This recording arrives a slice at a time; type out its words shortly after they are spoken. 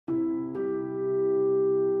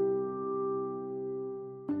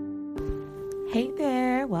Hey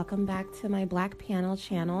there, welcome back to my Black Panel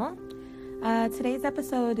channel. Today's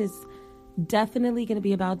episode is definitely going to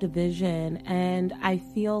be about division, and I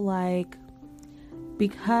feel like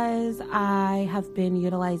because I have been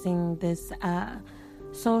utilizing this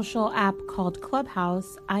social app called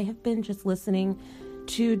Clubhouse, I have been just listening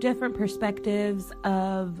to different perspectives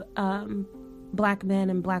of Black men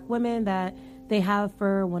and Black women that they have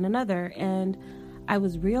for one another, and I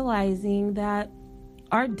was realizing that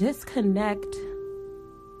our disconnect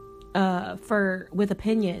with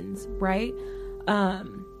opinions, right,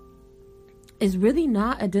 is really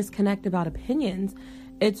not a disconnect about opinions.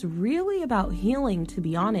 It's really about healing, to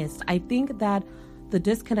be honest. I think that the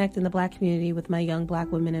disconnect in the Black community with my young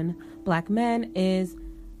Black women and Black men is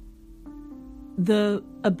the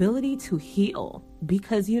ability to heal.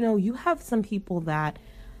 Because, you have some people that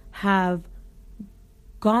have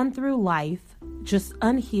gone through life just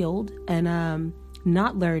unhealed and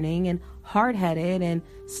not learning and hard-headed and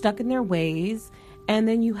stuck in their ways. And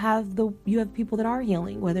then you have people that are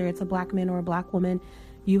healing, whether it's a Black man or a Black woman.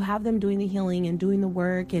 You have them doing the healing and doing the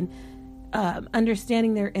work and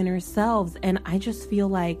understanding their inner selves. And I just feel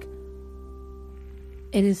like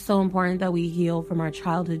it is so important that we heal from our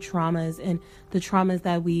childhood traumas and the traumas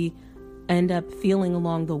that we end up feeling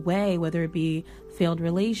along the way, whether it be failed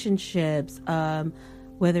relationships,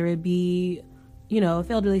 whether it be a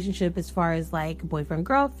failed relationship as far as like boyfriend,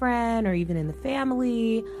 girlfriend, or even in the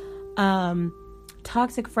family,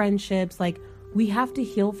 toxic friendships. Like, we have to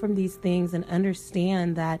heal from these things and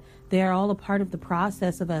understand that they are all a part of the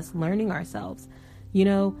process of us learning ourselves.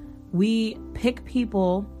 We pick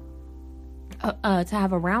people to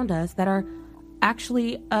have around us that are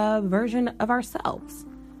actually a version of ourselves,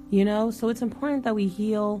 so it's important that we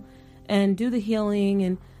heal and do the healing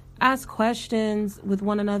and ask questions with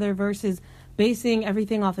one another versus basing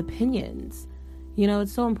everything off opinions.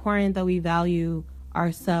 It's so important that we value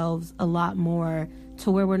ourselves a lot more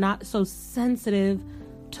to where we're not so sensitive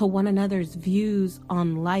to one another's views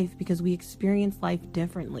on life, because we experience life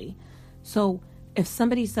differently. So if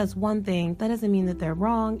somebody says one thing, that doesn't mean that they're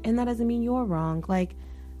wrong, and that doesn't mean you're wrong. Like,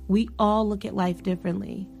 we all look at life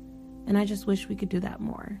differently, and I just wish we could do that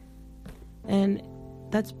more. And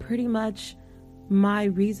that's pretty much my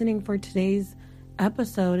reasoning for today's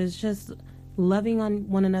episode, is just loving on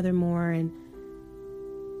one another more and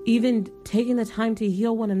even taking the time to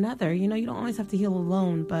heal one another. You don't always have to heal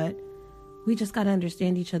alone, but we just got to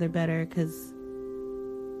understand each other better, because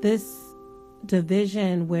this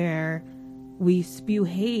division where we spew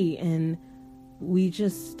hate and we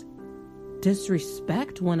just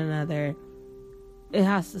disrespect one another, it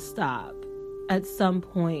has to stop at some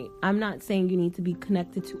point. I'm not saying you need to be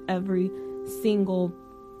connected to every single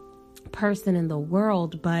person in the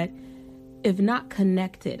world, but if not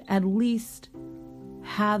connected, at least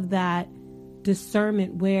have that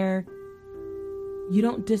discernment where you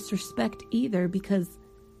don't disrespect either, because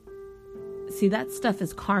see, that stuff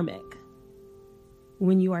is karmic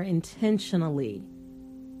when you are intentionally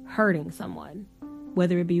hurting someone,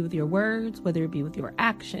 whether it be with your words, whether it be with your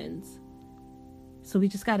actions. So we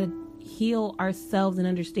just got to heal ourselves and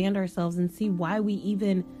understand ourselves and see why we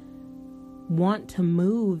even want to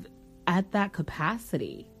move at that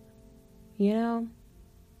capacity,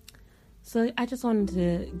 So I just wanted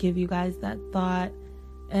to give you guys that thought,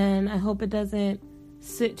 and I hope it doesn't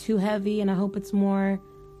sit too heavy, and I hope it's more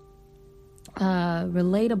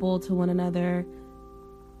relatable to one another,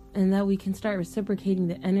 and that we can start reciprocating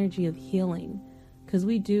the energy of healing, because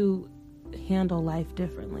we do handle life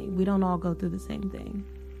differently. We don't all go through the same thing.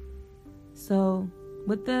 So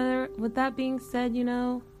with that being said,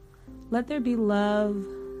 let there be love,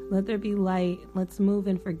 let there be light. Let's move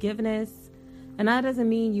in forgiveness. And that doesn't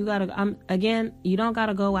mean you don't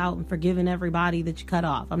gotta go out and forgiving everybody that you cut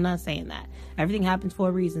off. I'm not saying that. Everything happens for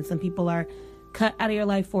a reason. Some people are cut out of your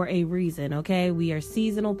life for a reason, okay? We are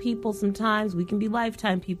seasonal people sometimes. We can be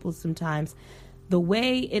lifetime people sometimes. The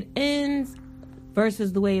way it ends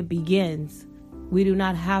versus the way it begins, we do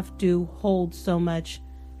not have to hold so much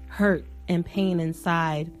hurt and pain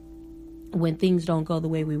inside when things don't go the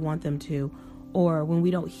way we want them to, or when we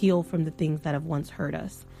don't heal from the things that have once hurt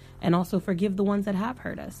us. And also forgive the ones that have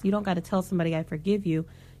hurt us. You don't got to tell somebody I forgive you.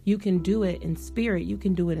 You can do it in spirit. You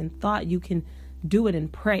can do it in thought. You can do it in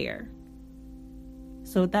prayer.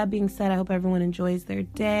 So with that being said, I hope everyone enjoys their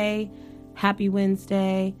day. Happy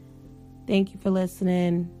Wednesday. Thank you for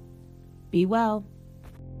listening. Be well.